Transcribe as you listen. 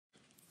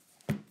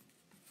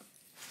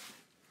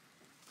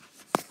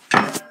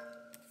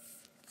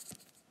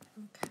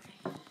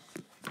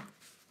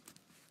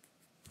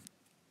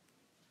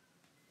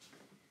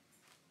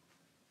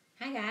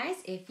Hi guys,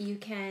 if you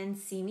can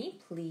see me,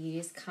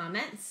 please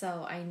comment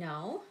so I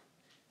know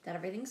that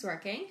everything's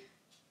working.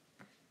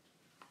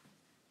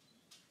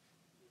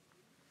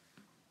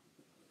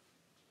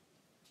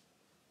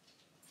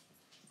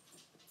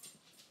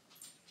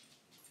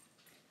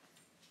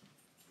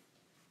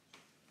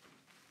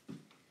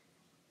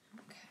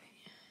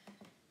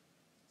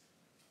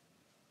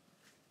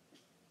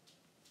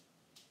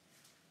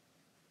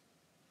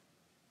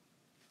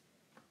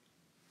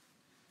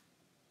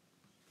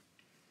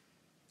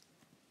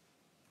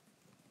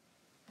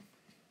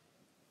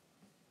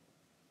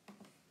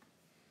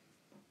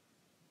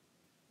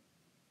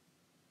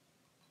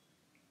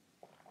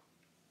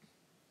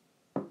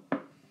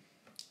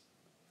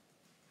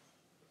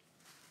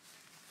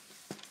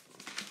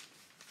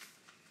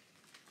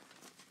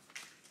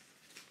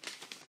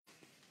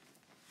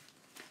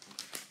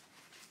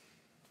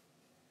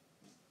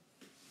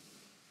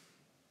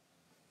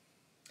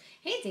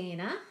 Hey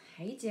Dana,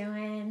 how you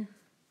doing?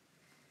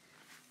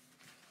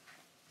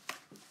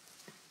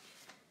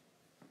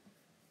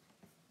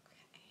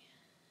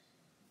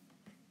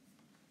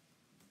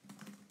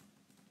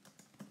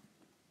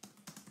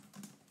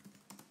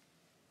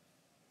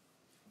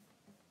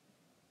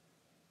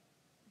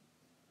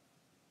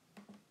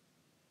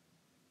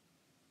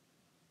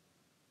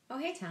 Oh,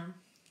 hey Tom.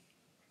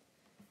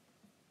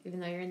 Even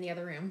though you're in the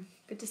other room.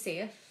 Good to see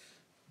you.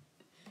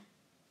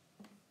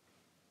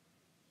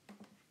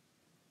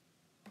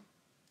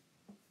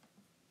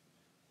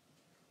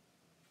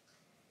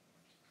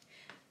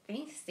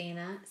 Thanks,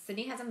 Dana.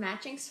 Sydney has a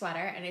matching sweater,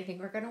 and I think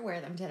we're going to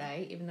wear them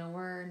today, even though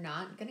we're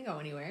not going to go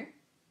anywhere.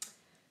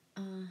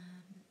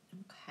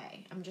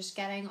 Okay, I'm just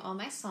getting all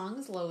my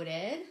songs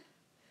loaded.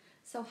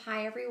 So,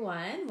 hi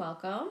everyone.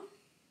 Welcome.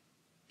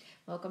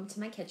 Welcome to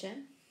my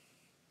kitchen.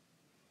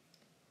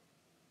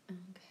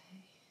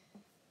 Okay.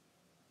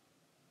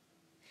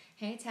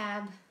 Hey,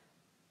 Tab.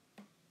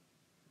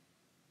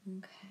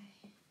 Okay.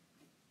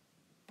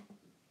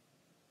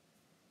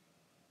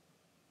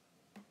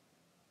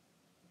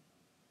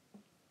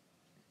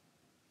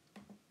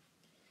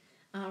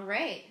 All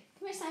right.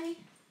 Come here, Simon.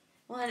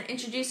 I want to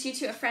introduce you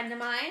to a friend of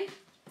mine.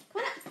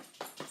 Come on up.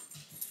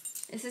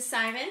 This is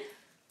Simon,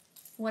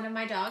 one of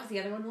my dogs. The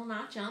other one will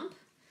not jump.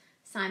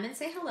 Simon,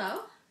 say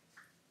hello.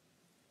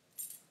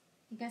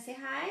 You gonna say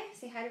hi?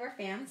 Say hi to our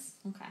fans.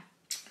 Okay.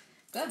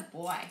 Good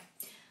boy.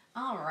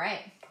 All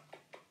right.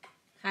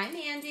 Hi,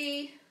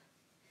 Mandy.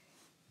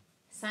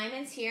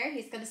 Simon's here.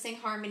 He's gonna sing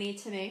harmony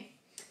to me.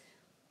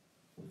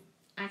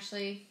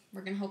 Actually,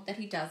 we're gonna hope that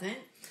he doesn't.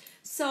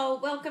 So,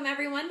 welcome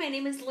everyone. My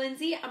name is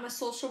Lindsay. I'm a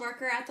social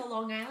worker at the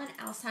Long Island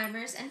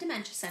Alzheimer's and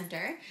Dementia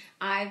Center.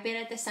 I've been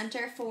at the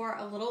center for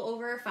a little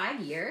over 5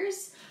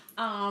 years.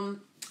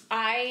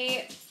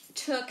 I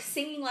took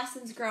singing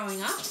lessons growing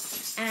up,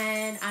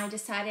 and I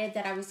decided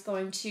that I was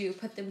going to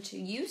put them to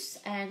use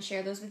and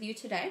share those with you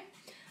today.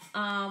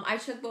 I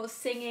took both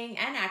singing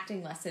and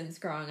acting lessons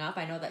growing up.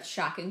 I know that's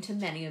shocking to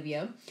many of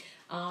you.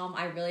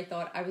 I really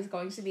thought I was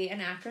going to be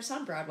an actress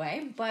on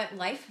Broadway, but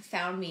life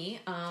found me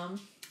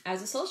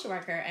as a social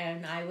worker,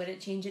 and I wouldn't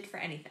change it for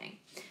anything.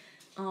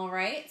 All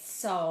right,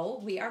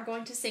 so we are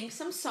going to sing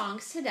some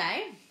songs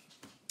today.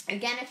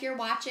 Again, if you're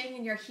watching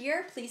and you're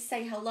here, please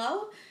say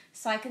hello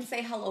so I can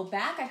say hello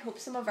back. I hope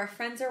some of our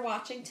friends are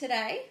watching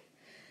today.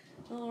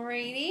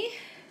 Alrighty.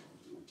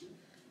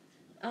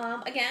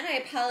 Again,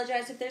 I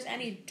apologize if there's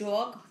any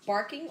dog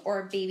barking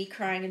or a baby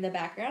crying in the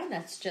background.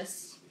 That's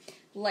just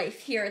life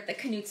here at the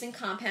Knutson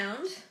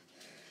compound.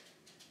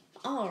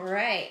 All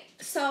right,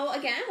 so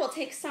again, we'll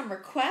take some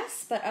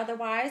requests, but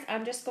otherwise,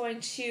 I'm just going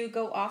to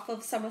go off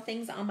of some of the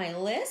things on my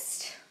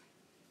list.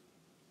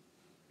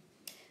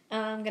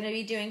 I'm going to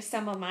be doing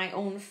some of my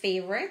own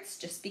favorites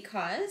just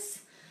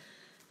because.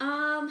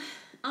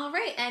 All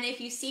right, and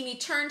if you see me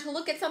turn to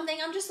look at something,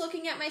 I'm just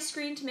looking at my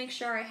screen to make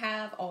sure I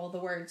have all the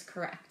words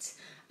correct.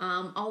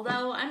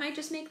 Although I might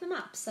just make them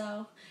up.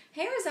 So,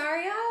 hey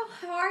Rosario,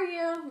 how are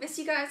you? Miss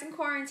you guys in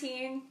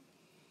quarantine.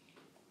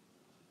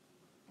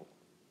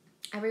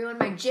 Everyone,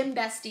 my gym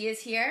bestie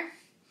is here.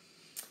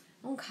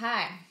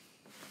 Okay.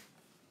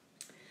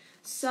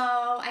 So,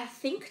 I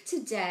think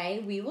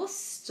today we will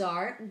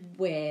start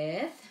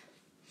with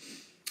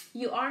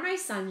You Are My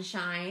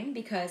Sunshine,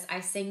 because I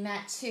sing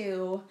that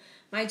to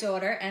my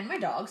daughter and my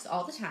dogs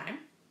all the time.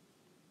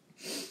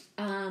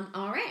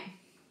 All right.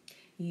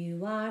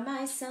 You are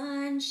my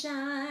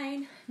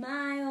sunshine,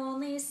 my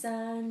only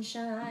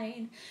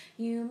sunshine.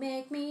 You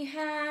make me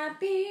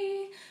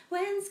happy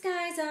when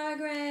skies are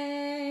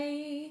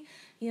gray.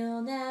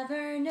 You'll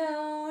never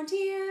know,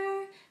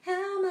 dear,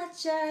 how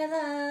much I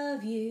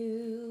love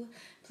you.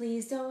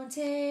 Please don't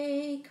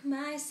take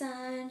my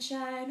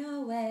sunshine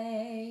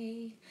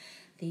away.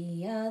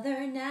 The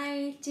other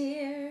night,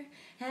 dear,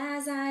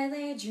 as I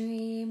lay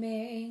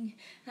dreaming,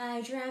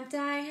 I dreamt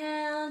I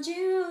held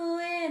you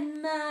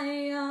in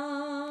my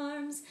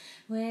arms.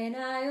 When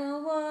I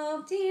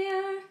awoke,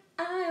 dear,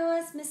 I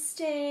was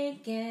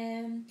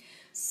mistaken.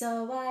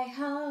 So I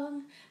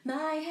hung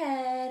my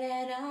head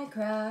and I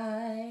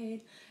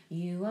cried.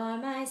 You are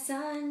my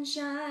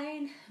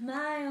sunshine,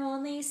 my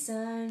only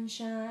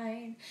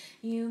sunshine.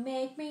 You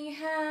make me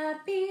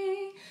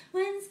happy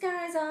when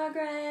skies are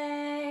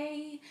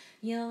gray.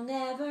 You'll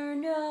never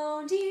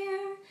know,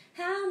 dear,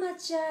 how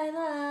much I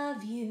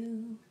love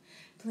you.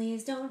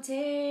 Please don't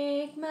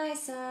take my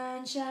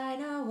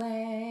sunshine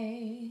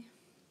away.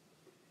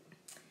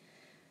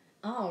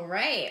 All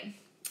right.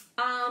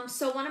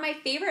 So one of my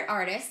favorite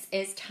artists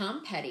is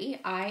Tom Petty.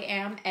 I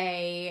am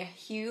a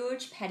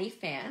huge Petty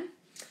fan.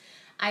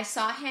 I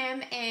saw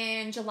him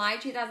in July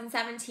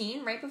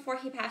 2017, right before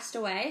he passed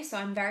away, so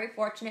I'm very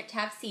fortunate to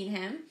have seen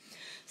him.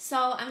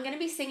 So I'm going to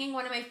be singing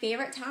one of my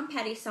favorite Tom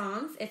Petty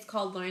songs. It's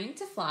called Learning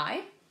to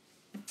Fly.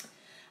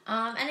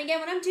 And again,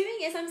 what I'm doing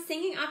is I'm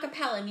singing a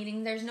cappella,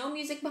 meaning there's no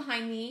music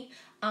behind me.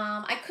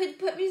 I could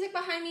put music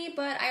behind me,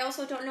 but I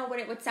also don't know what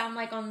it would sound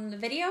like on the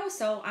video,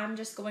 so I'm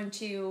just going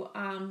to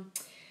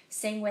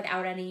sing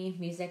without any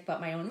music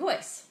but my own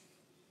voice.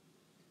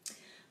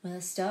 Well, I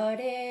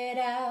started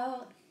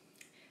out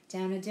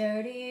down a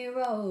dirty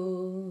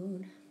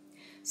road,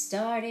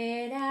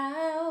 started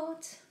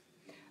out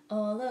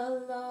all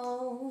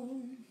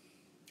alone,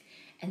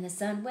 and the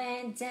sun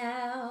went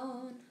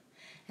down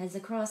as I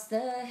crossed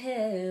the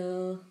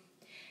hill,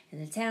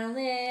 and the town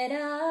lit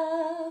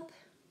up,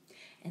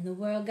 and the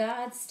world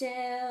got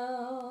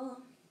still.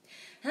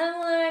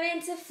 I'm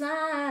learning to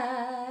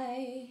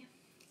fly,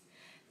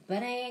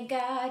 but I ain't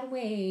got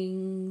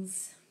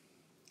wings.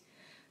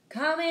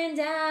 Coming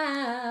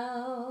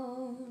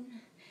down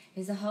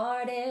is the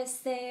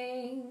hardest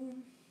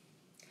thing.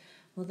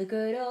 Well, the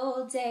good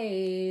old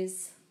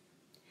days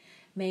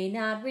may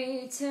not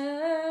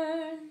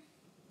return,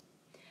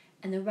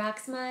 and the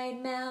rocks might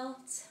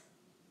melt,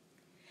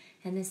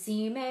 and the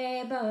sea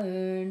may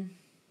burn.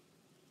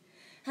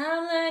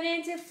 I'm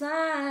learning to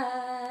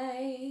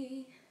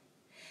fly,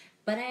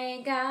 but I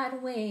ain't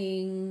got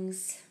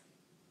wings.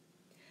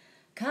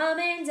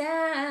 Coming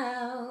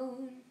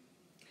down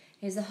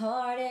is the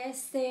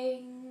hardest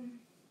thing.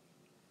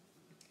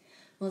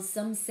 Well,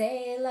 some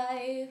say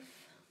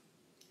life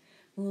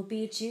will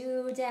beat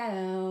you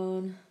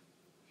down,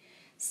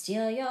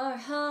 steal your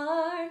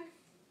heart,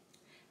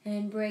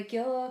 and break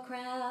your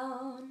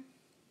crown.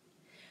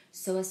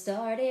 So I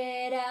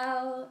started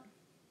out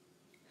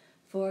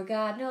for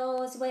God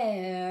knows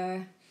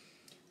where.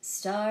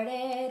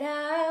 Started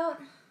out,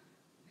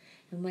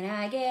 and when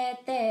I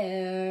get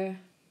there,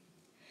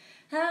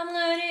 I'm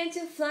learning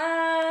to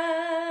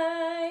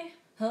fly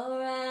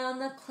around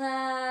the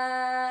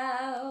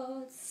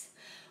clouds.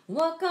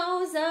 What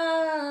goes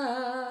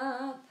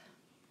up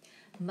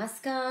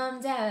must come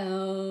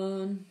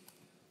down.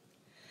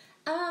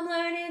 I'm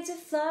learning to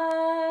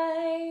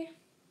fly,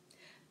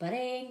 but I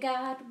ain't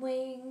got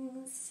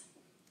wings.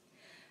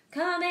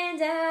 Coming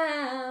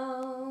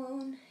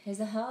down is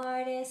the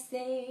hardest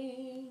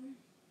thing.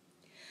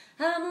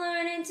 I'm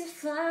learning to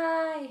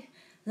fly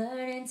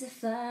around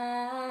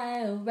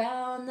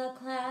the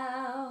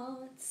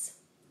clouds.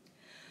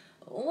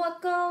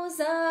 What goes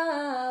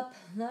up,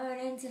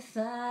 learning to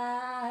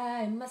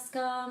fly, must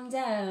come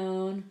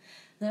down.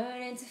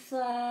 Learning to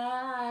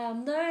fly,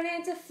 I'm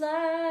learning to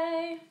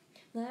fly,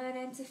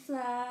 learning to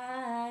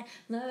fly,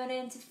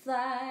 learning to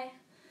fly,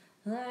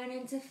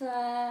 learning to fly.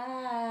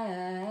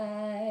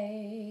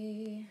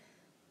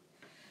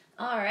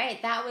 All right,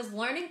 that was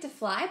Learning to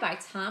Fly by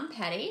Tom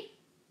Petty.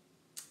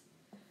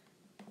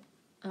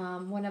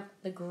 One of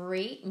the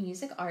great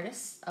music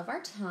artists of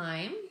our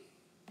time.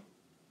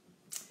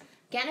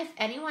 Again, if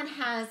anyone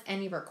has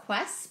any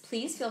requests,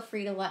 please feel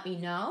free to let me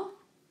know.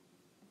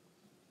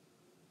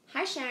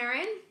 Hi,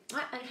 Sharon.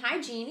 And hi,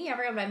 Jeannie.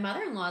 Everyone, my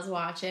mother-in-law is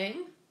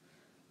watching.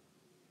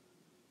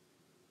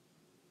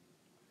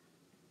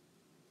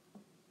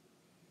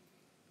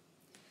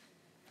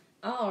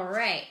 All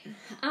right.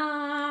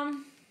 How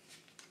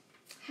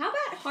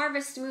about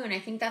Harvest Moon? I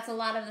think that's a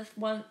lot of the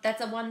one.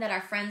 That's a one that our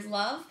friends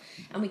love,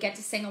 and we get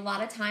to sing a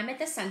lot of time at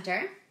the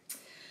center.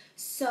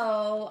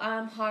 So,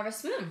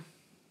 Harvest Moon.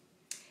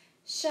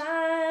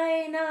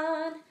 Shine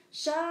on,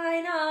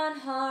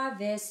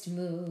 harvest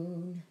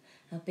moon,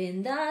 up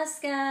in the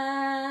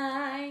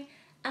sky.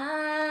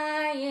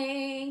 I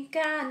ain't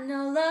got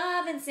no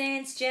lovin'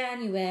 since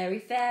January,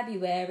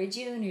 February,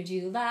 June, or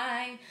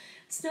July.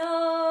 It's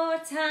no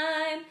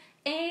time,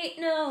 ain't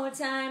no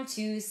time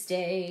to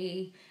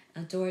stay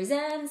outdoors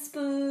and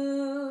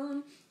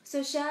spoon.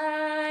 So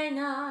shine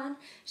on,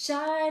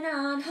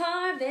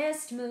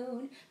 harvest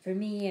moon, for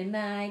me and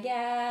my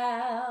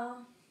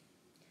gal.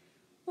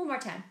 One more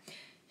time.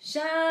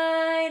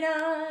 Shine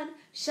on,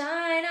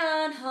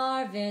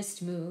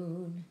 harvest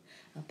moon,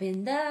 up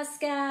in the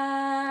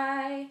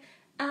sky.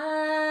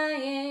 I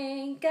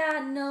ain't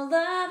got no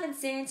lovin'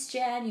 since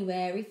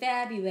January,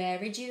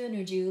 February, June,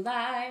 or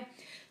July.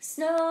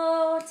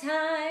 Snow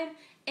time,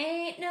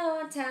 ain't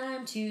no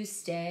time to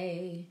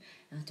stay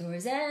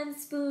outdoors and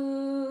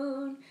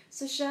spoon.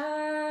 So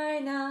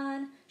shine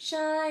on,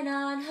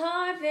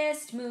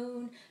 harvest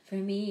moon, for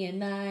me and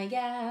my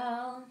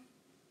gal.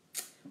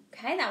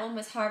 Okay, that one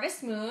was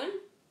Harvest Moon.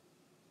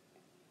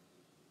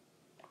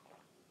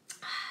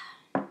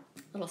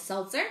 Little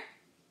seltzer.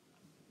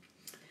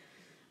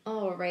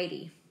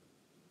 Alrighty.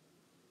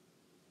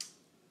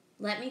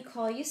 Let Me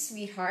Call You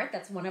Sweetheart.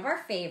 That's one of our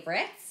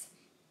favorites.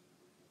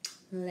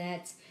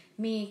 Let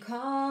me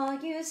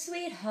call you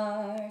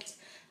sweetheart.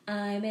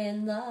 I'm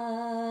in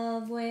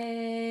love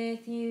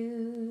with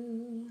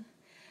you.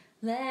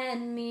 Let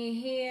me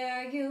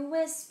hear you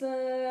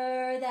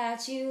whisper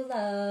that you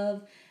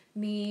love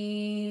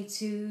me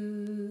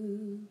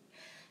too.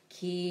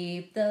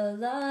 Keep the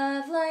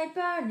love light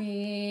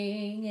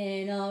burning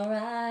in our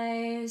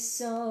eyes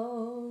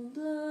so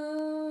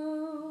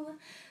blue.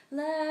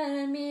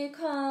 Let me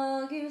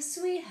call you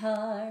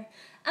sweetheart.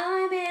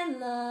 I'm in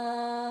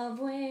love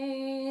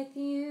with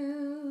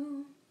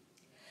you.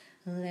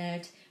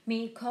 Let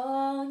me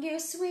call you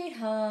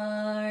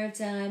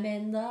sweetheart. I'm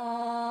in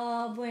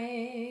love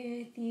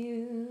with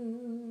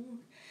you.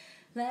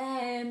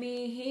 Let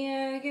me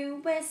hear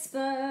you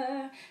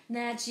whisper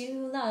that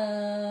you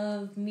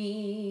love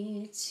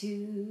me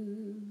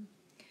too.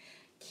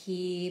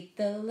 Keep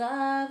the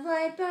love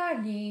light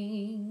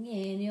burning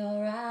in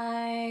your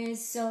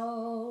eyes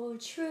so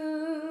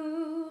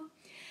true.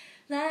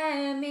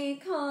 Let me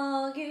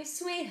call you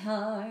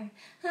sweetheart.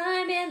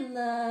 I'm in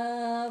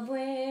love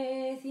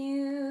with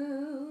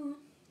you.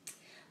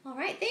 All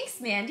right,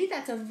 thanks, Mandy.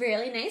 That's a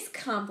really nice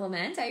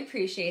compliment. I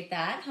appreciate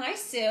that. Hi,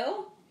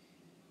 Sue.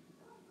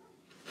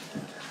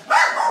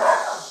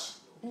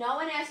 No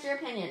one asked your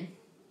opinion.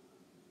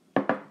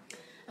 I'm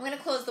going to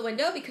close the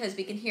window because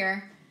we can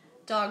hear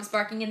dogs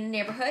barking in the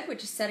neighborhood,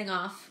 which is setting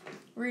off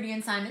Rudy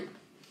and Simon.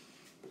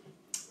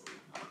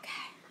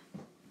 Okay.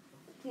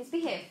 Please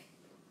behave.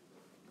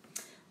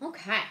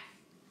 Okay.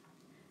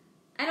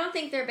 I don't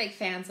think they're big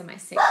fans of my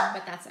singing,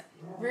 but that's it.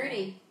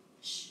 Rudy.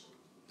 Shh.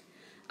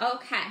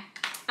 Okay.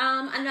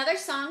 Another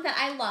song that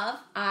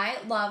I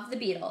love the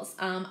Beatles.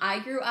 I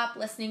grew up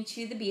listening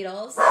to the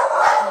Beatles.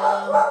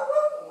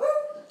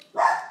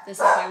 This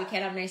is why we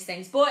can't have nice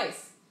things.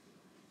 Boys!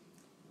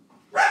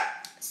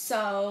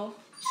 So,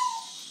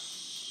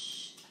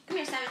 come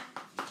here, Simon.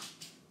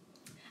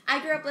 I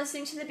grew up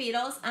listening to the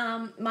Beatles.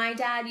 My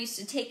dad used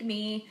to take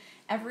me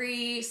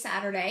every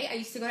Saturday. I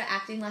used to go to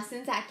acting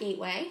lessons at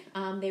Gateway.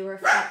 They were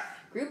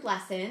group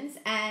lessons,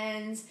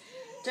 and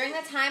during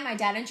that time, my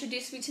dad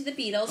introduced me to the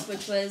Beatles,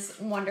 which was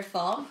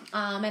wonderful,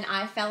 and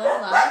I fell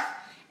in love,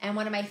 and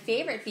one of my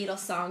favorite Beatles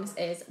songs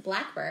is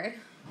Blackbird.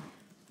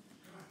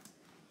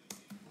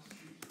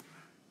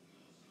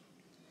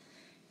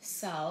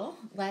 So,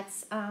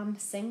 let's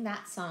sing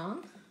that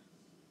song.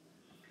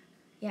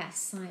 Yes,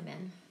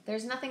 Simon.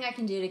 There's nothing I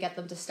can do to get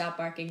them to stop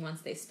barking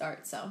once they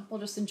start, so we'll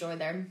just enjoy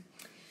them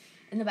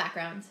in the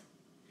background.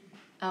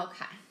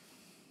 Okay.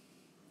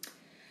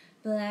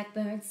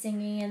 Blackbird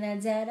singing in the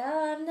dead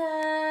of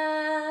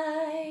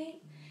night.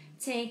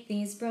 Take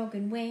these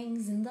broken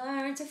wings and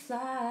learn to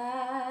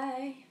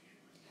fly.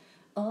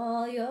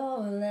 All your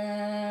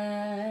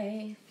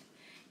life,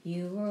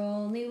 you were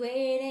only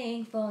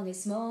waiting for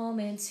this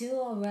moment to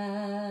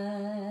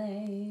arise.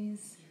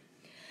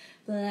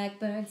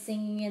 Blackbird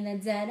singing in the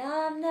dead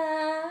of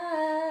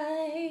night.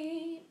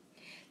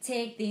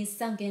 Take these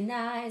sunken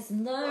eyes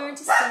and learn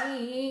to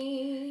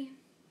see.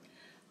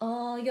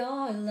 All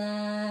your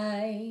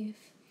life,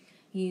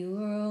 you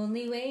were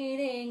only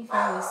waiting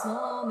for this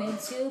moment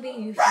to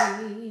be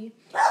free.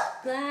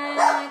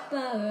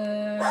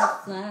 Blackbird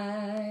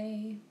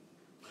fly.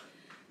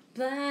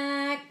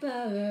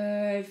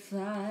 Blackbird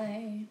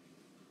fly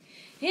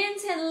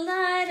into the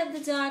light of the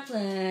dark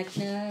black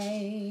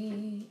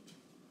night.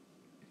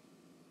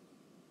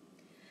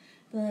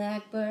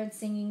 Blackbird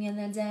singing in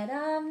the dead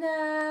of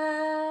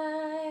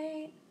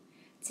night.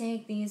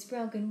 Take these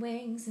broken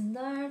wings and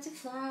learn to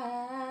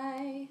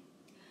fly.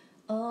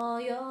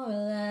 All your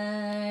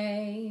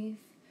life,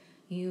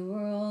 you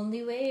were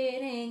only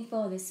waiting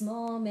for this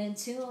moment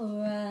to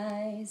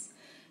arise.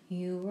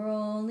 You were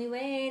only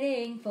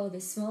waiting for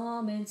this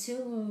moment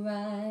to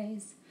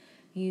arise.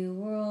 You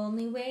were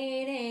only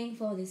waiting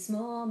for this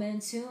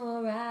moment to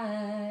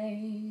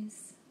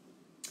arise.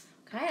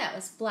 Okay, that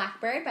was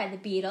Blackbird by the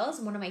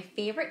Beatles, one of my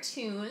favorite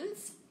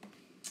tunes.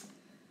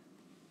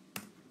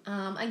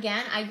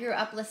 Again, I grew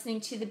up listening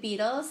to the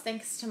Beatles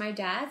thanks to my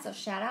dad, so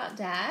shout out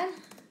Dad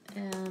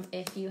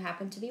if you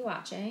happen to be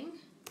watching.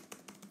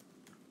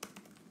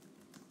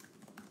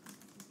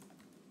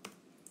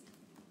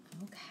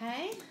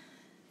 Okay.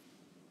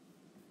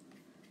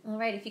 All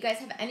right, if you guys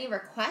have any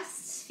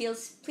requests,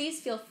 please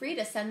feel free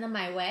to send them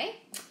my way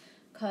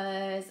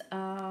because,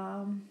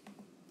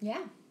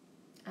 yeah,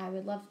 I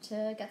would love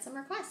to get some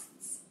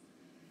requests.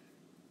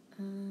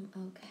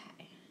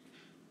 Okay.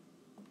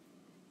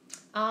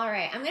 All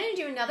right, I'm going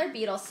to do another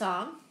Beatles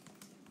song.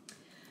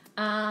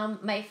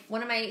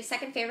 One of my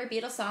second favorite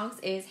Beatles songs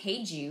is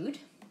Hey Jude.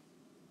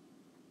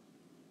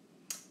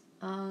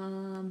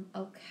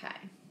 Okay.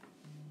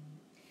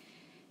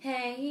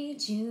 Hey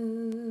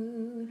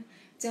Jude,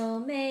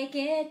 don't make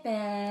it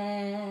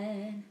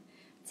bad.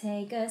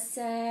 Take a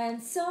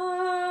sad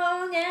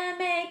song and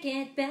make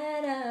it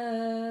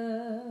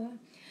better.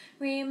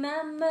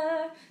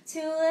 Remember to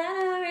let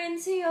her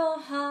into your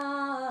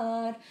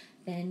heart.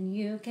 then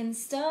you can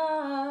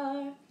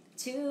start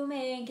to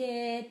make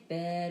it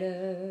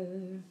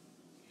better.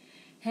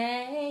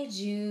 Hey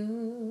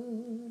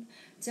Jude,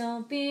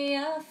 don't be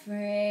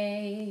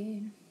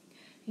afraid.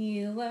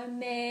 You were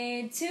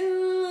made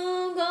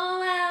to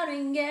go out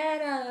and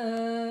get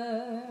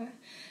her.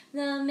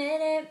 The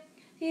minute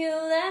you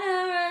let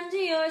her under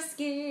your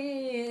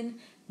skin,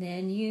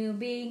 then you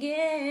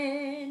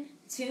begin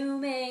to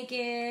make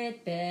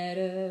it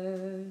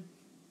better.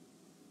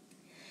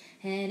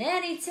 And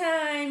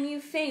anytime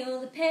you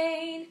feel the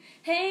pain,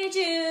 hey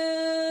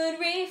Jude,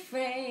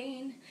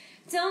 refrain.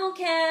 Don't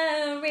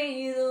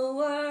carry the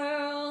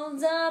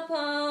world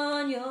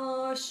upon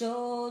your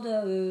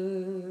shoulders.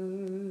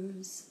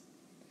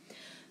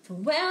 For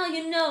well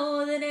you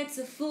know that it's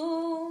a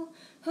fool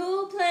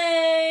who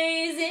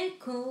plays it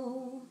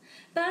cool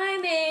by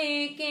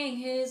making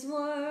his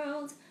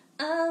world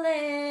a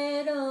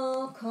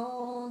little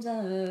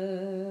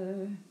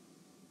colder.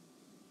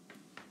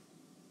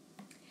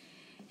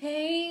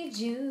 Hey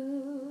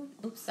Jude,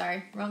 oops,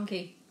 sorry, wrong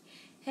key.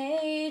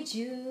 Hey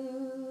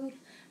Jude,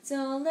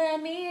 don't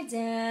let me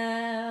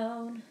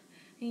down.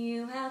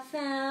 You have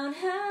found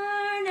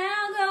her,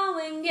 now go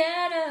and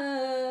get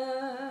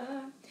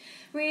her.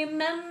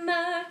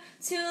 Remember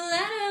to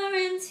let her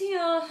into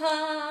your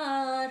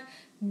heart,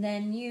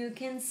 then you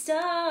can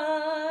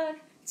start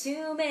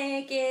to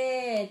make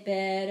it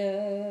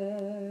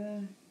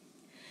better.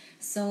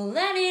 So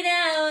let it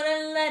out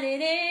and let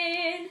it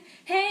in.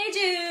 Hey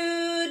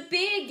Jude,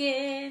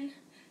 begin.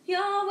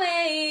 You're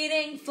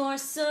waiting for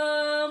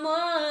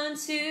someone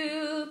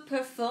to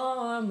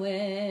perform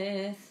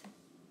with.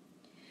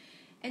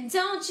 And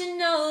don't you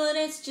know that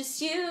it's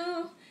just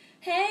you?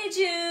 Hey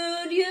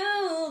Jude,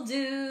 you'll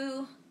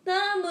do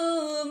the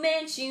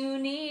movement you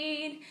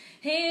need.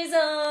 He's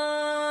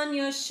on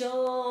your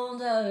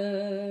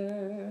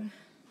shoulder.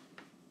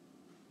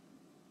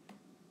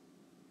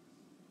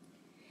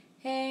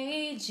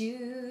 Hey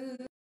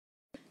Jude,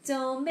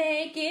 don't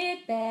make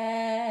it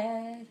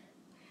bad.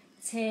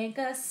 Take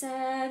a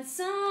sad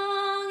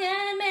song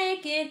and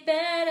make it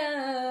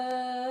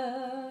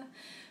better.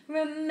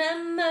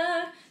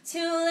 Remember to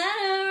let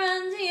her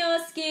under your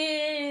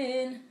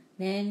skin,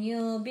 then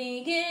you'll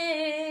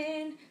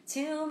begin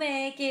to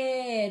make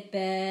it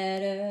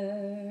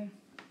better.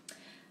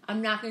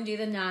 I'm not going to do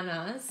the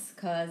nanas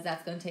because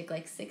that's going to take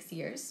like 6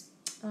 years.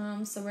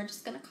 So we're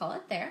just going to call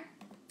it there.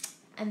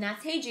 And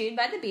that's Hey Jude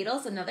by the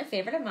Beatles, another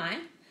favorite of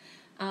mine.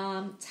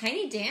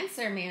 Tiny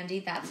Dancer, Mandy,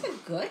 that's a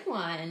good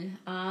one.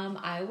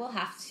 I will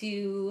have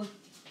to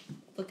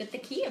look at the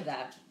key of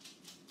that.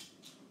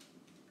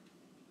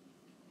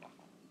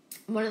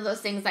 One of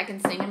those things I can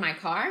sing in my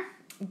car,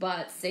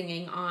 but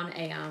singing on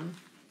a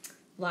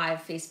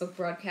live Facebook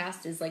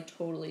broadcast is like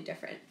totally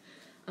different.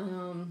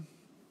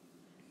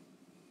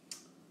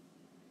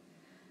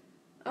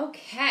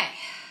 Okay,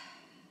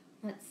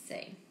 let's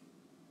see.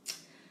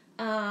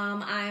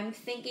 I'm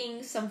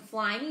thinking some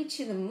Fly Me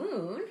to the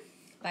Moon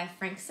by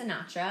Frank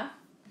Sinatra.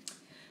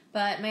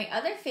 But my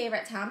other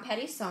favorite Tom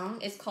Petty song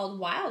is called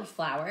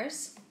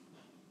Wildflowers.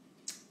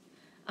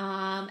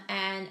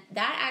 And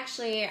that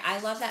actually, I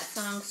love that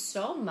song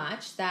so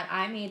much that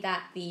I made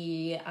that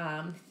the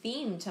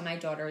theme to my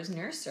daughter's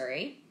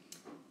nursery.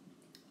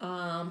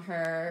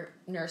 Her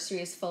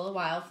nursery is full of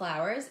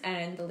wildflowers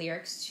and the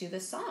lyrics to the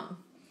song.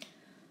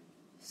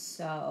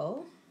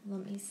 So,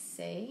 let me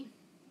see.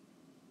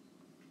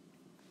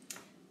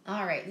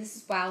 All right, this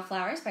is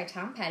Wildflowers by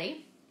Tom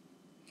Petty.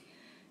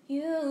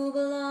 You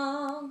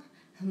belong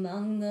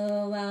among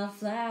the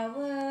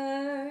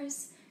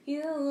wildflowers.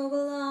 You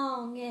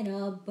belong in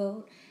a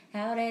boat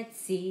out at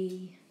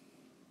sea.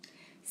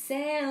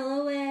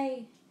 Sail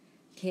away,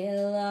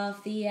 kill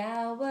off the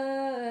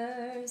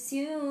hours.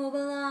 You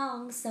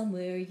belong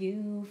somewhere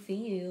you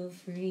feel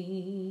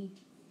free.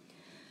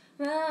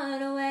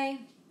 Run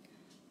away,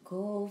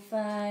 go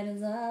find a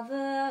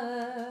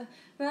lover.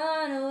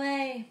 Run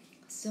away,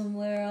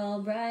 somewhere all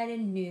bright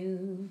and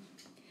new.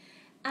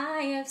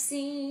 I have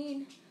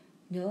seen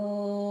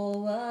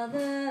no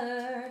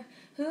other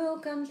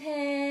who compares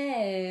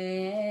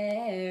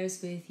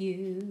with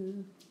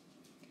you.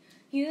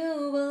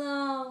 You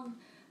belong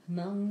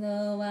among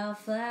the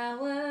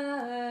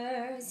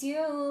wildflowers.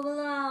 You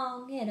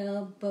belong in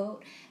a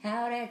boat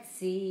out at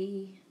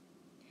sea.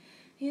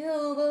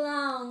 You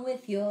belong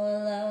with your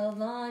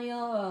love on your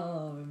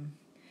arm.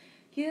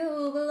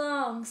 You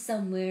belong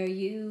somewhere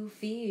you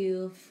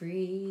feel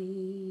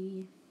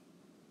free.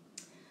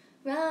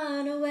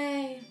 Run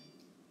away,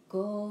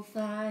 go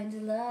find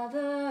a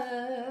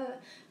lover.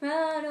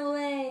 Run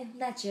away,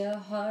 let your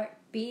heart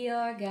be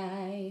your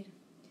guide.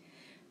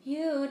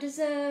 You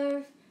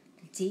deserve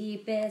the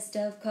deepest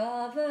of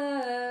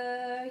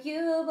cover.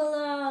 You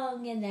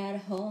belong in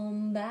that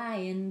home by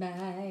and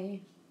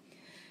by.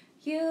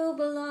 You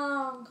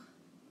belong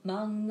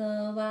among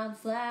the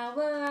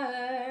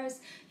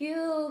wildflowers.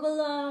 You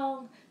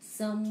belong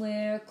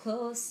somewhere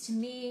close to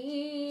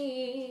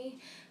me.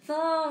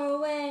 Far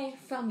away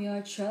from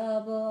your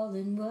trouble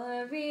and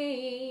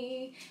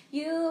worry.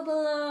 You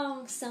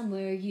belong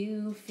somewhere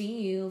you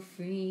feel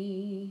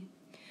free.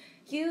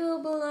 You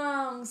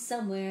belong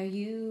somewhere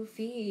you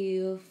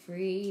feel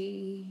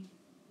free.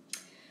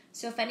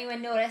 So if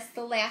anyone noticed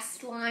the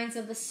last lines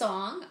of the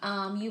song,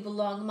 you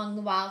belong among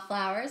the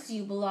wildflowers,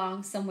 you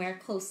belong somewhere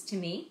close to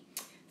me,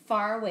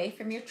 far away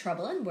from your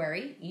trouble and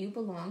worry, you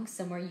belong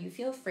somewhere you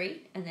feel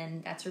free, and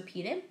then that's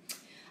repeated.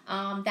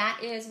 That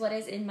is what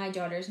is in my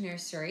daughter's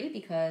nursery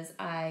because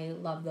I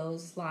love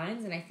those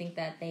lines and I think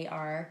that they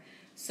are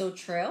so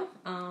true.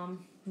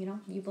 You know,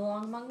 you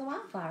belong among the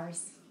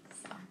wildflowers.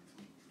 So.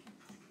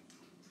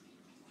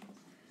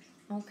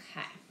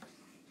 Okay.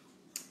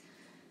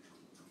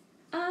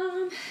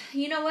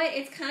 You know what?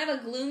 It's kind of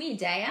a gloomy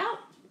day out.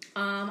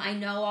 I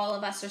know all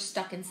of us are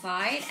stuck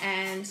inside,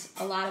 and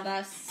a lot of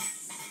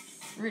us,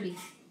 Rudy,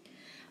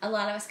 a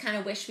lot of us kind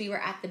of wish we were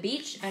at the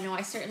beach. I know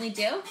I certainly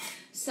do.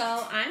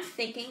 So I'm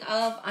thinking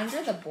of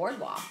under the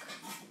boardwalk.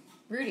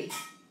 Rudy,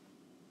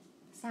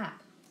 stop.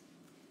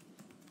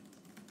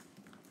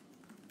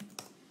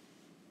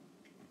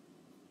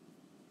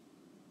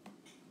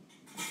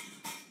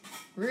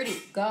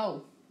 Rudy,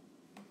 go.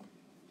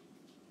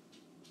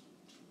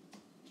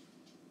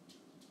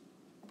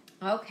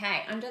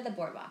 Okay, under the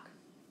boardwalk.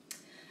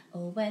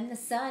 Oh, when the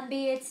sun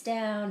beats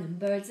down and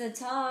birds are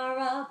tar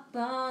up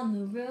on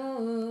the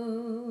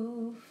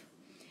roof,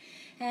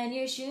 and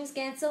your shoes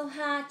get so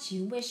hot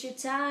you wish your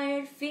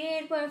tired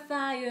feet were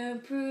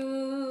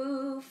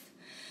fireproof.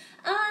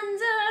 Under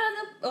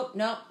the... Oh,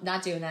 no,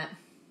 not doing that.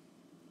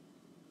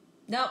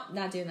 Nope,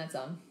 not doing that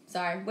song.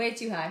 Sorry, way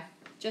too high.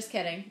 Just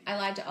kidding. I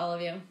lied to all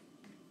of you.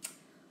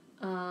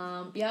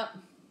 Yep.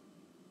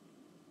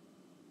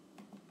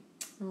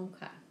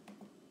 Okay.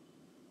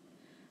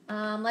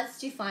 Let's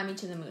do Fly Me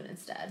to the Moon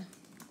instead.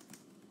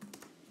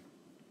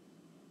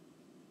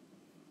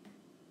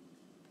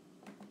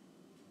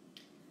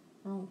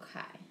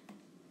 Okay.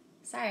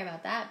 Sorry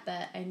about that,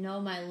 but I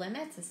know my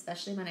limits,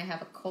 especially when I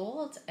have a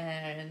cold,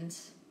 and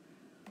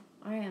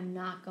I am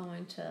not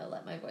going to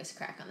let my voice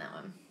crack on that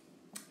one.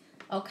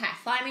 Okay,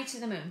 Fly Me to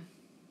the Moon.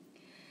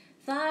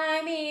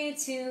 Fly me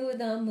to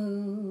the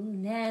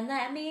moon and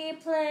let me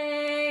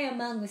play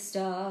among the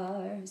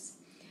stars.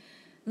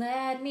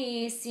 Let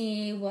me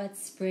see what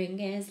spring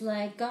is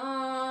like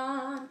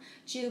on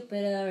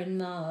Jupiter and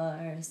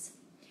Mars.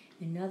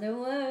 In other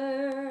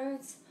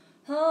words,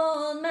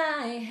 hold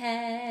my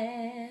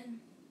hand.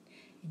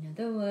 In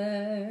other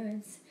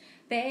words,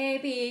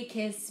 baby,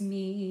 kiss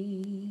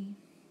me.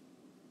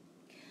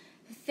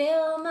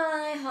 Fill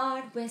my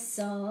heart with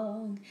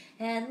song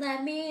and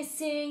let me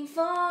sing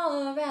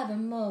forevermore.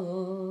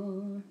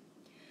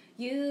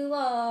 You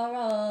are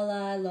all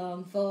I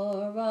long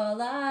for,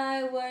 all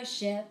I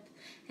worship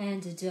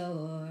and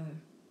adore.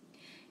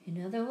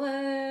 In other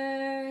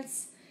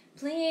words,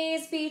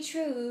 please be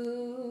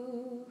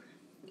true.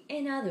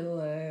 In other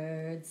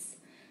words,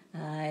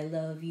 I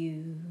love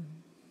you.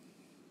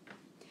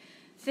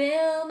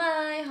 Fill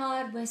my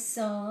heart with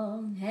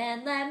song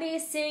and let me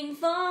sing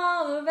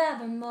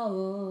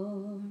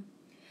forevermore.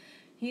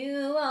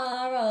 You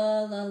are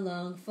all I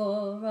long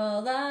for,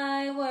 all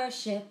I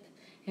worship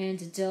and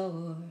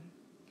adore.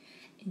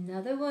 In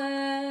other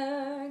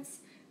words,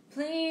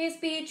 please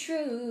be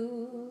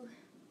true.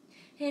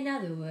 In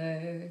other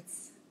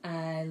words,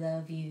 I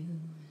love you.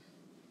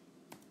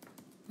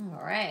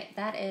 All right,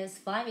 that is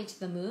Fly Me to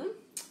the Moon.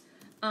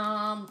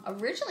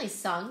 Originally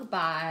sung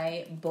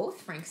by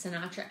both Frank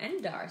Sinatra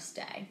and Doris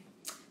Day.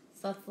 So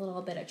that's a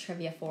little bit of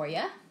trivia for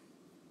you.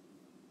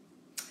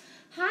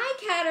 Hi,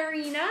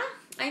 Katerina.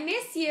 I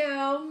miss you.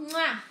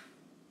 Mwah.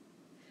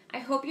 I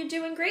hope you're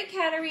doing great,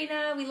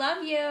 Katerina. We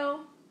love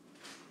you.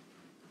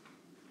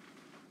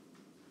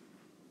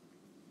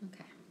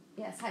 Okay.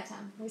 Yes, hi,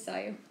 Tom. We saw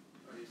you.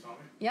 Oh, you saw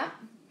me? Yep.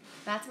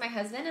 That's my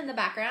husband in the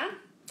background.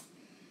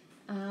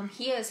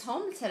 He is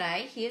home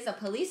today. He is a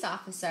police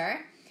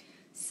officer.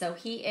 So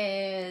he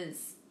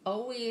is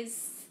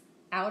always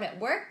out at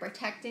work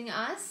protecting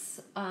us.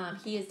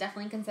 He is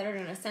definitely considered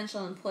an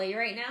essential employee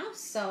right now.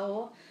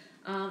 So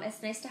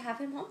it's nice to have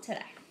him home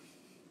today.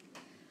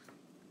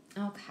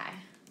 Okay.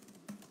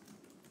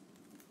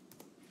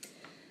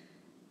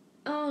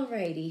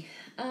 Alrighty.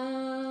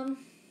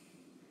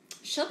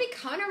 She'll be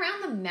coming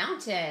around the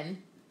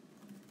mountain.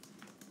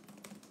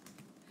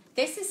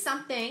 This is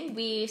something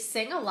we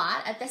sing a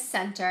lot at the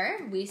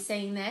center. We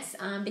sing this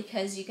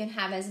because you can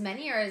have as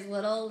many or as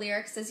little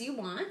lyrics as you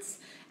want.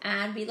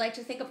 And we like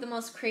to think of the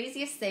most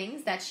craziest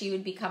things that she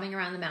would be coming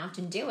around the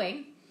mountain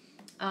doing.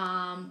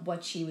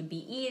 What she would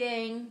be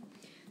eating.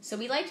 So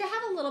we like to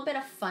have a little bit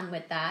of fun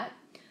with that.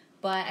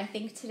 But I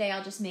think today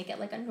I'll just make it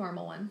like a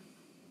normal one.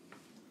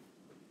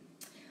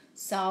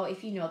 So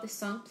if you know this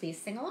song, please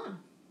sing along.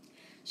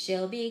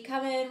 She'll be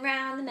coming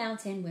round the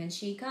mountain when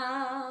she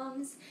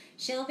comes.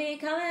 She'll be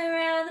coming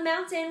round the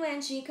mountain when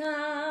she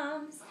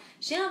comes.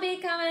 She'll be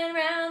coming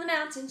round the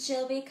mountain,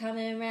 she'll be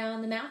coming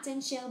round the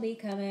mountain, she'll be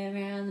coming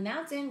round the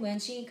mountain when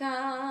she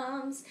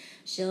comes.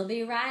 She'll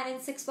be riding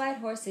 6 white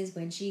horses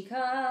when she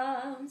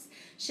comes.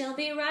 She'll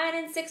be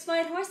riding 6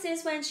 white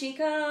horses when she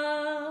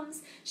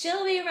comes.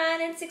 She'll be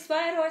riding 6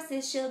 white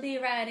horses, she'll be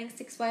riding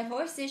 6 white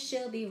horses,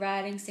 she'll be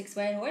riding 6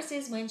 white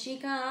horses when she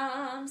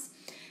comes.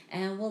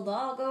 And we'll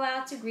all go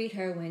out to greet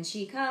her when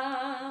she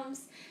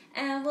comes.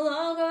 And we'll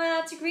all go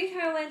out to greet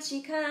her when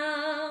she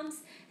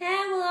comes.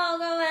 And we'll all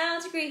go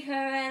out to greet her,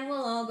 and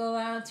we'll all go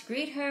out to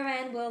greet her,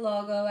 and we'll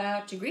all go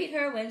out to greet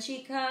her when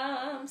she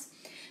comes.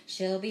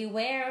 She'll be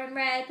wearing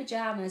red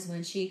pajamas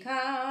when she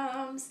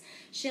comes.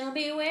 She'll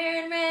be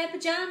wearing red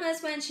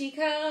pajamas when she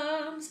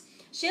comes.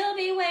 She'll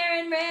be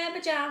wearing red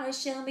pajamas,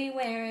 she'll be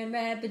wearing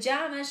red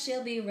pajamas,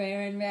 she'll be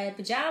wearing red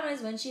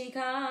pajamas when she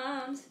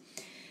comes.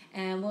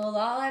 And we'll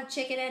all have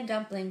chicken and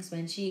dumplings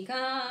when she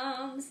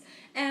comes.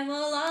 And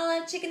we'll all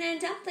have chicken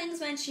and dumplings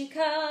when she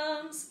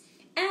comes.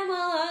 And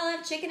we'll all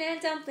have chicken and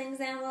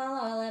dumplings, and we'll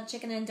all have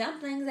chicken and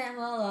dumplings, and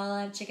we'll all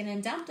have chicken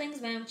and dumplings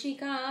when she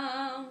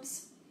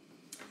comes.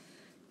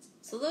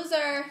 So those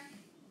are,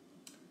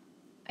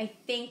 I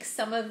think,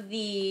 some of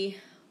the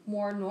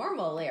more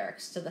normal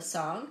lyrics to the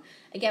song.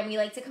 Again, we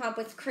like to come up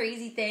with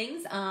crazy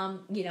things.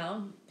 You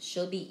know,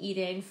 she'll be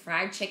eating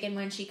fried chicken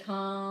when she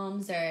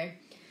comes, or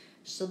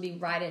she'll be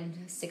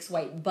riding 6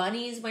 white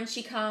bunnies when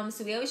she comes.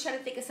 So we always try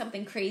to think of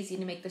something crazy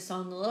to make the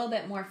song a little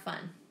bit more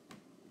fun.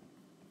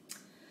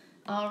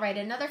 All right,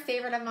 another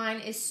favorite of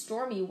mine is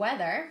Stormy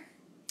Weather.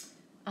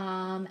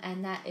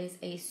 And that is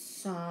a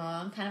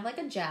song, kind of like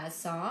a jazz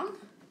song.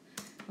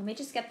 Let me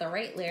just get the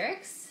right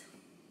lyrics.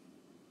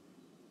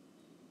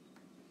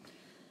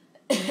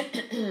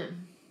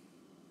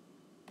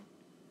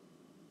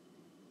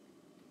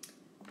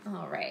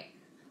 All right.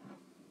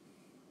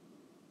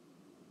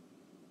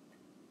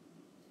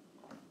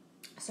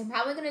 So I'm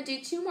probably going to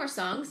do 2 more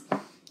songs.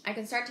 I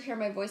can start to hear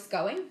my voice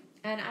going,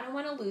 and I don't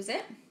want to lose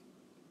it.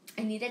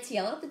 I needed to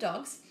yell at the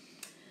dogs.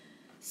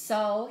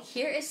 So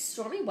here is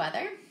Stormy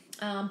Weather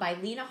by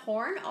Lena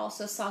Horne,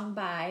 also sung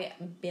by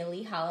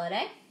Billie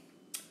Holiday.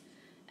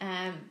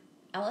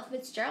 Ella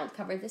Fitzgerald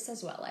covered this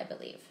as well, I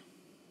believe.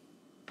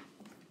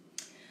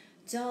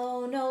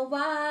 Don't know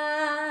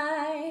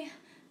why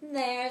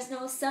there's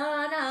no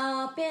sun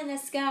up in the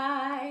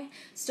sky.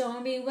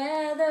 Stormy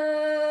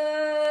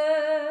weather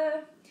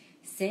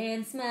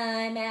since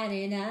my man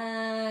and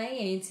I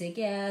ain't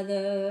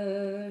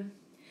together.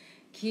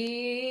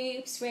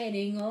 Keeps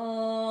raining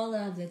all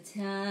of the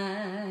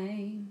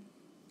time.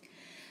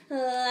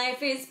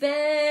 Life is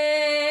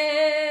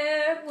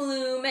bare,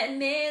 gloom and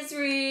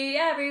misery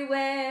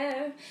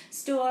everywhere.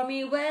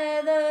 Stormy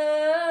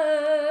weather,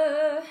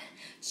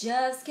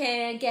 just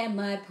can't get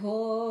my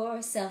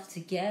poor self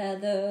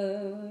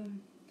together.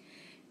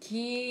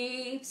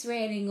 Keeps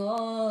raining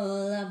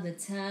all of the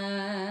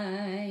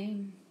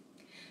time.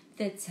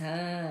 The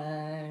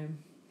time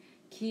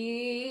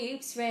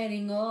keeps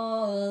raining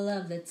all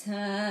of the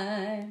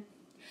time.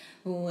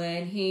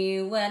 When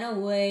he went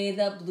away,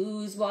 the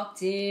blues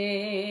walked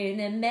in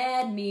and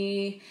met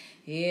me.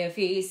 If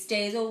he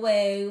stays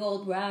away,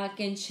 old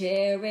rocking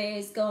chair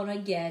is gonna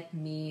get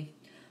me.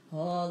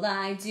 All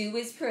I do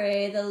is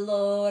pray the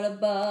Lord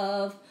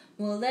above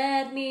will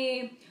let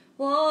me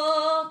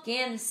walk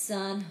in the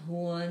sun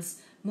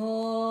once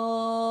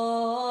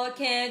more.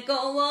 Can't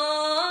go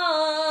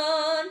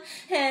on,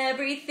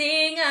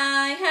 everything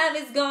I have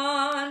is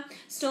gone.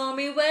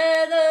 Stormy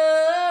weather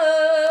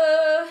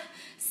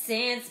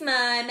since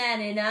my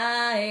man and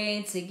I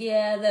ain't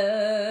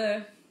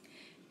together.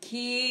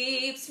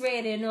 Keeps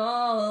raining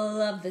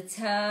all of the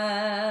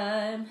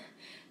time.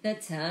 The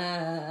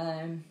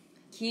time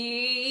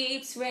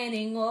keeps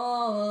raining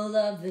all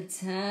of the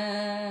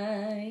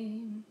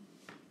time.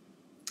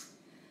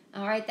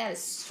 All right, that is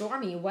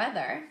Stormy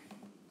Weather.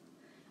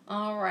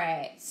 All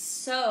right,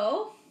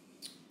 so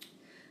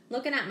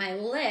looking at my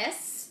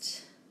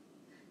list,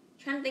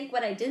 trying to think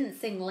what I didn't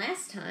sing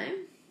last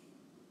time.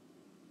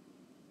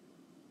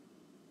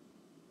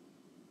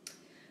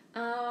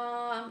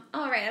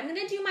 All right, I'm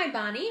going to do my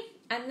Bonnie,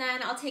 and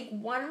then I'll take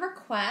one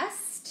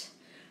request.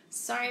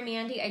 Sorry,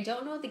 Mandy, I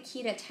don't know the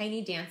key to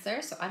Tiny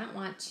Dancer, so I don't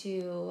want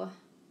to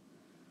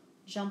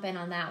jump in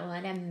on that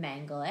one and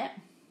mangle it.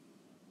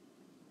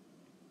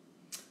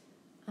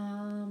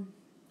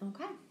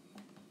 Okay.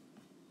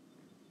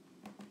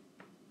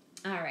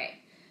 All right,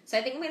 so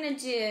I think I'm going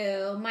to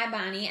do my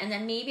Bonnie, and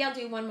then maybe I'll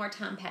do one more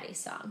Tom Petty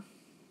song.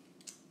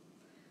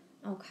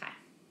 Okay.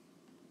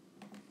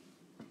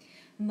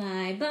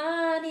 My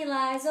Bonnie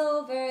lies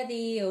over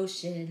the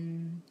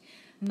ocean.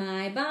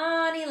 My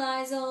Bonnie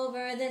lies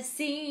over the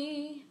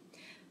sea.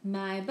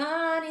 My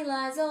Bonnie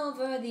lies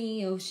over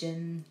the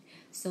ocean.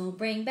 So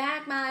bring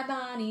back my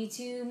Bonnie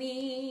to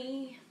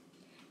me.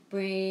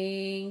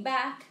 Bring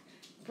back,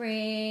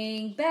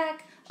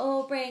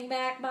 oh bring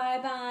back my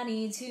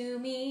Bonnie to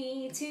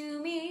me, to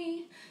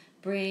me.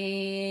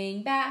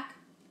 Bring back,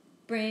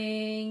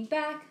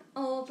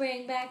 oh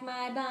bring back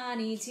my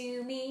Bonnie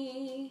to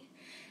me.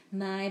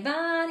 My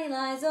Bonnie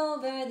lies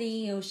over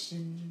the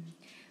ocean.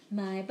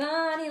 My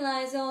body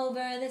lies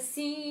over the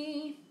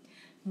sea.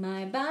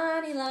 My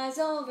body lies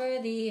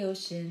over the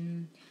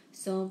ocean.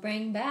 So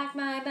bring back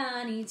my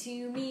Bonnie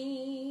to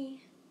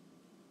me.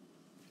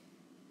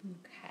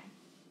 Okay.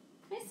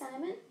 Hi,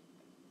 Simon.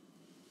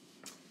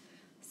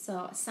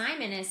 So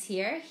Simon is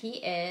here. He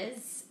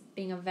is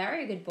being a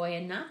very good boy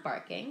and not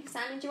barking.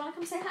 Simon, do you want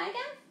to come say hi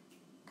again?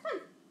 Come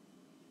on.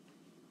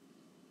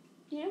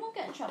 You won't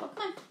get in trouble.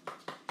 Come on.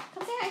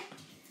 Come say hi.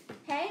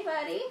 Hey,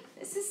 buddy.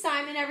 This is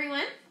Simon,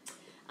 everyone.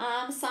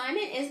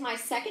 Simon is my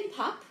second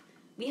pup.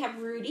 We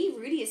have Rudy.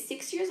 Rudy is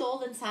 6 years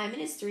old and Simon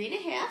is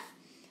 3.5.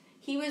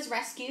 He was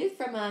rescued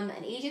from an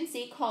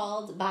agency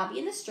called Bobby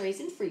and the Strays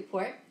in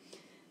Freeport.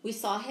 We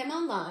saw him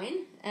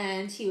online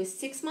and he was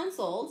 6 months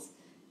old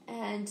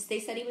and they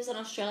said he was an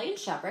Australian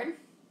Shepherd.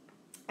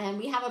 And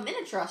we have a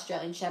miniature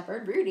Australian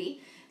Shepherd,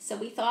 Rudy. So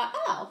we thought,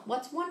 oh,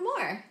 what's one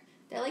more?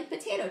 They're like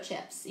potato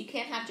chips. You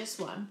can't have just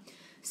one.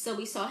 So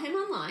we saw him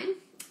online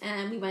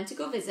and we went to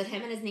go visit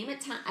him and his name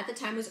at the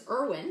time was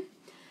Irwin.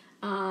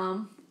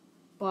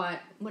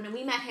 But when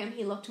we met him,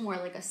 he looked more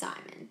like a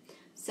Simon.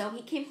 So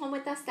he came home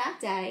with us that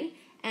day,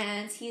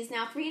 and he's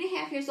now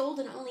 3.5 years old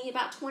and only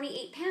about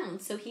 28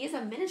 pounds. So he is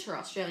a miniature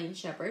Australian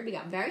Shepherd. We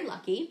got very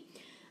lucky.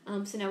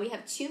 So now we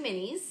have 2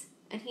 minis,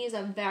 and he is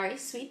a very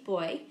sweet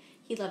boy.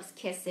 He loves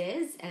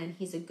kisses, and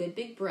he's a good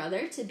big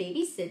brother to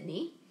baby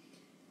Sydney.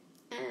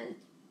 And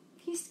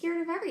he's scared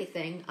of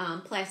everything.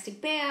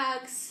 Plastic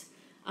bags,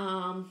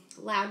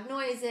 loud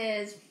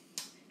noises.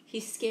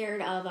 He's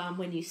scared of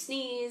when you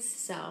sneeze,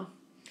 so...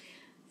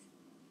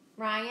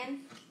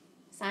 Ryan,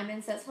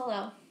 Simon says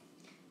hello.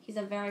 He's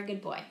a very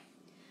good boy.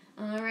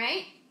 All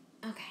right?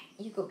 Okay,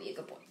 you go be a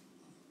good boy.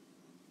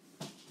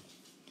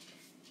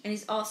 And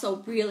he's also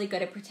really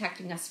good at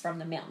protecting us from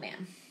the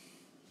mailman.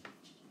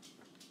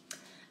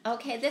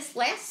 Okay, this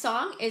last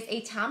song is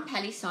a Tom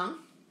Petty song.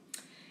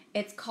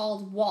 It's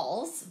called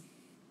Walls.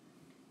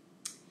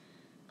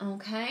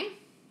 Okay.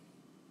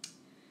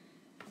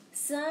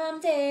 Some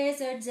days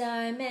are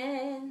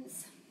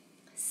diamonds.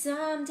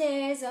 Some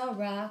days are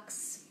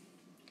rocks.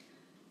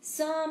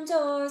 Some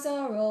doors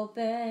are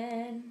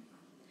open,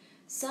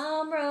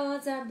 some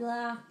roads are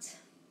blocked,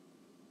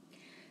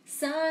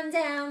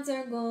 sundowns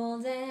are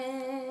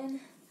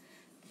golden,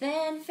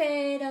 then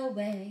fade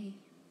away.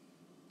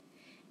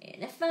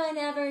 And if I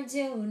never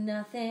do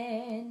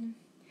nothing,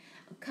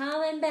 I'm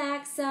coming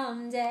back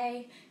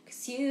someday,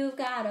 'cause you've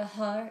got a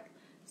heart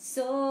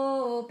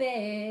so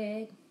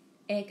big,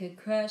 it could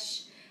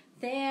crush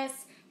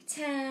this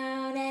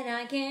town, and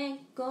I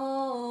can't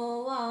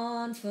go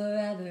on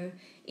forever.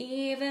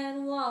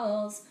 Even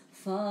walls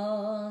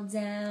fall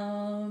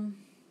down.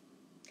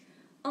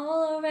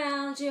 All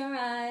around your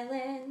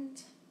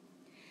island,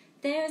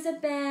 there's a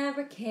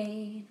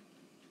barricade.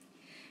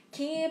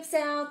 Keeps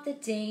out the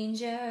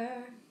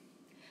danger,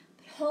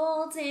 but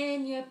holds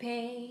in your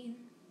pain.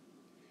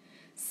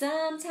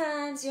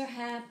 Sometimes you're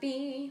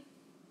happy,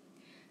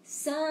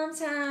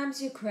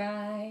 sometimes you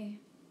cry.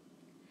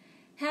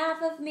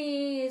 Half of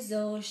me is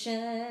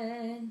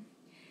ocean,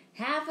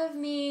 half of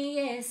me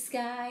is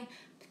sky.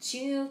 But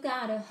you've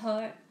got a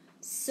heart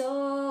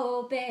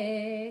so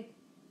big,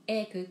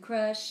 it could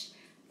crush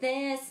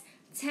this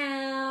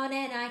town,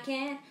 and I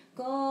can't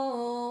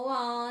go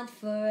on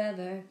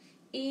forever.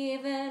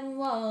 Even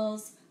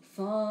walls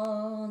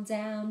fall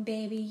down.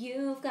 Baby,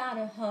 you've got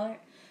a heart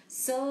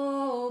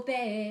so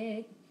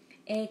big,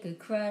 it could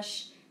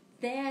crush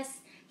this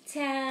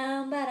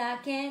town, but I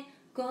can't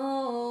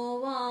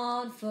go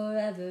on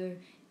forever.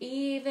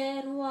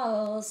 Even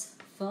walls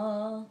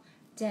fall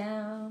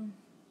down.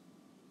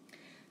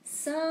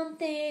 Some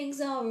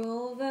things are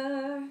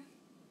over,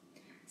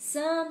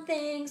 some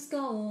things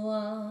go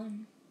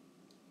on.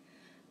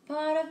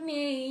 Part of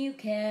me you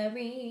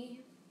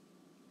carry,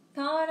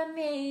 part of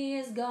me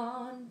is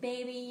gone.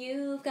 Baby,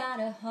 you've got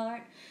a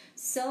heart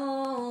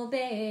so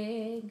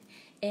big,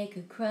 it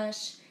could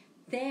crush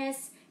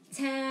this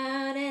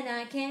town, and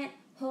I can't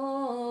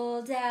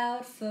hold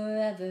out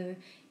forever.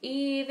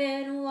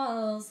 Even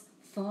walls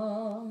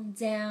fall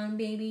down.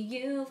 Baby,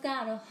 you've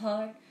got a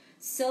heart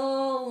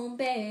so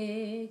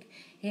big,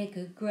 it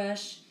could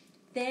crush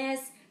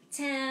this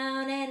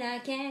town, and I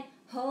can't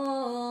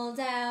hold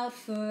out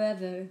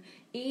forever.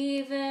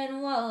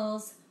 Even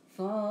walls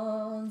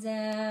fall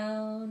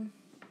down.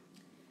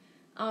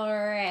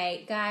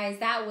 Alright, guys,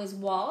 that was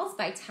Walls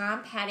by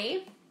Tom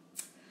Petty.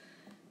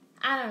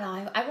 I don't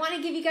know. I want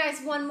to give you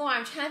guys one more.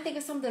 I'm trying to think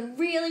of something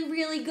really,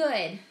 really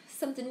good.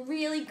 Something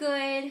really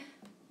good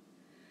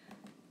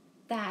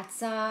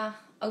that's a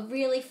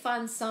really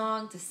fun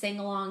song to sing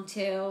along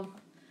to.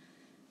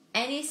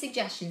 Any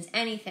suggestions?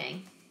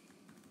 Anything?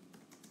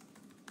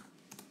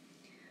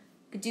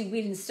 Could do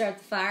We Didn't Start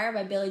the Fire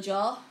by Billy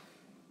Joel.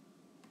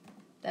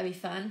 That'd be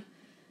fun.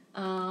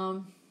 A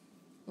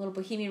little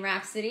Bohemian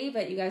Rhapsody,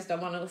 but you guys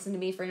don't want to listen to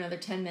me for another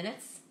 10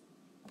 minutes.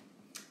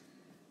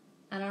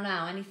 I don't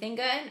know. Anything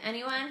good?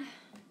 Anyone?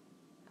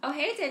 Oh,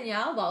 hey,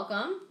 Danielle.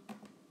 Welcome.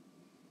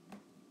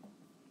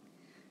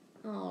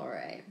 All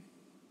right.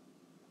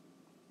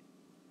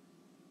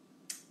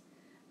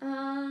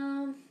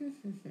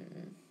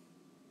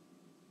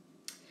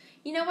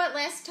 You know what?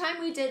 Last time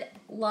we did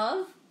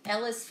love.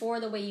 L is for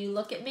the way you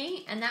look at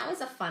me. And that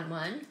was a fun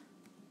one.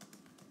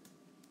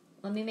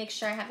 Let me make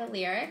sure I have the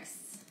lyrics.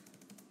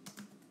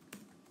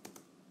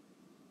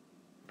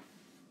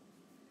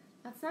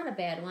 That's not a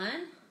bad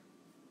one.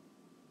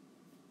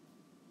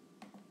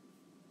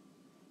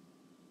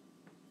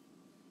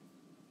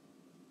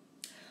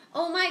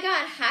 Oh my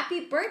God,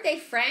 happy birthday,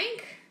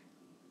 Frank.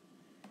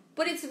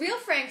 But it's real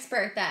Frank's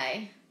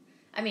birthday.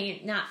 I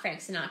mean, not Frank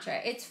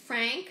Sinatra. It's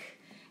Frank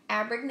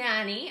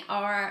Abrignani,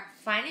 our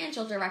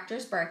financial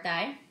director's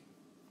birthday.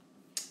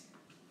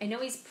 I know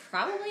he's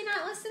probably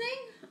not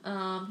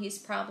listening. He's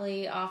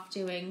probably off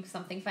doing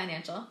something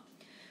financial.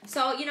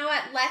 So, you know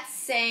what? Let's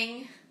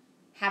sing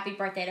Happy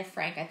Birthday to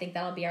Frank. I think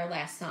that'll be our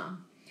last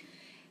song.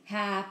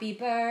 Happy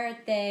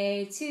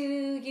birthday to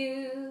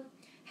you.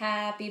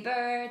 Happy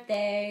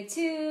birthday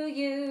to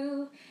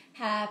you.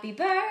 Happy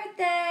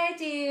birthday,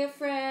 dear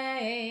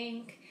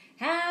Frank.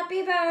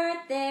 Happy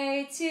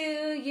birthday to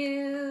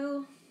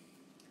you.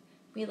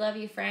 We love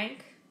you,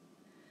 Frank.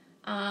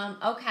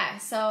 Okay,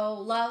 so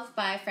Love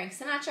by Frank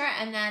Sinatra,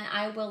 and then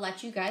I will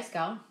let you guys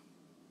go.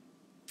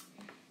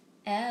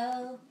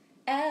 L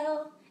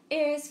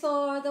is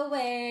for the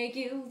way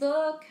you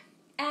look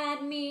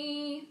at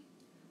me.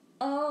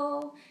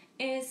 O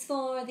is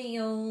for the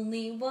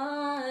only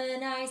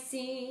one I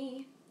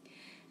see.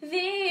 V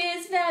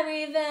is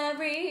very,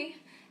 very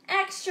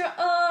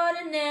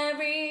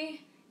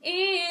extraordinary.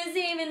 E is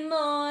even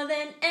more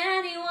than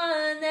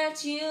anyone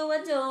that you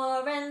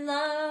adore, and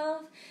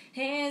love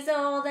is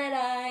all that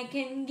I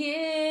can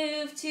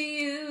give to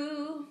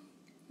you.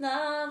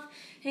 Love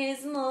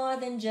is more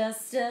than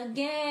just a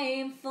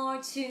game for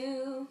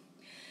two.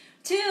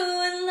 Two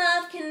in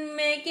love can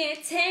make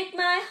it. Take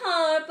my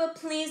heart, but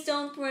please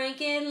don't break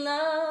it.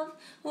 Love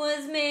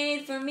was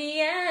made for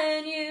me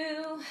and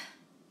you.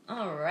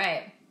 All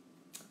right.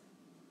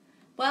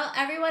 Well,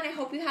 everyone, I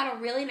hope you had a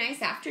really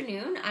nice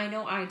afternoon. I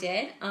know I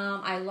did.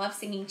 I love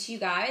singing to you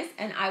guys,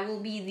 and I will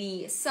be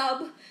the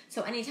sub,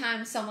 so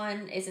anytime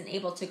someone isn't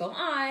able to go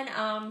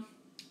on,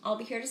 I'll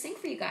be here to sing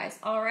for you guys.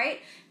 All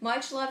right?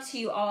 Much love to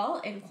you all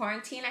in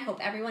quarantine. I hope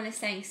everyone is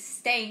staying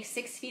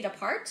 6 feet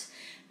apart,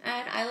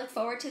 and I look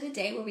forward to the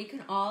day where we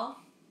can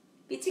all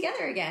be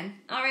together again.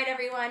 All right,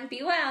 everyone,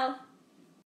 be well.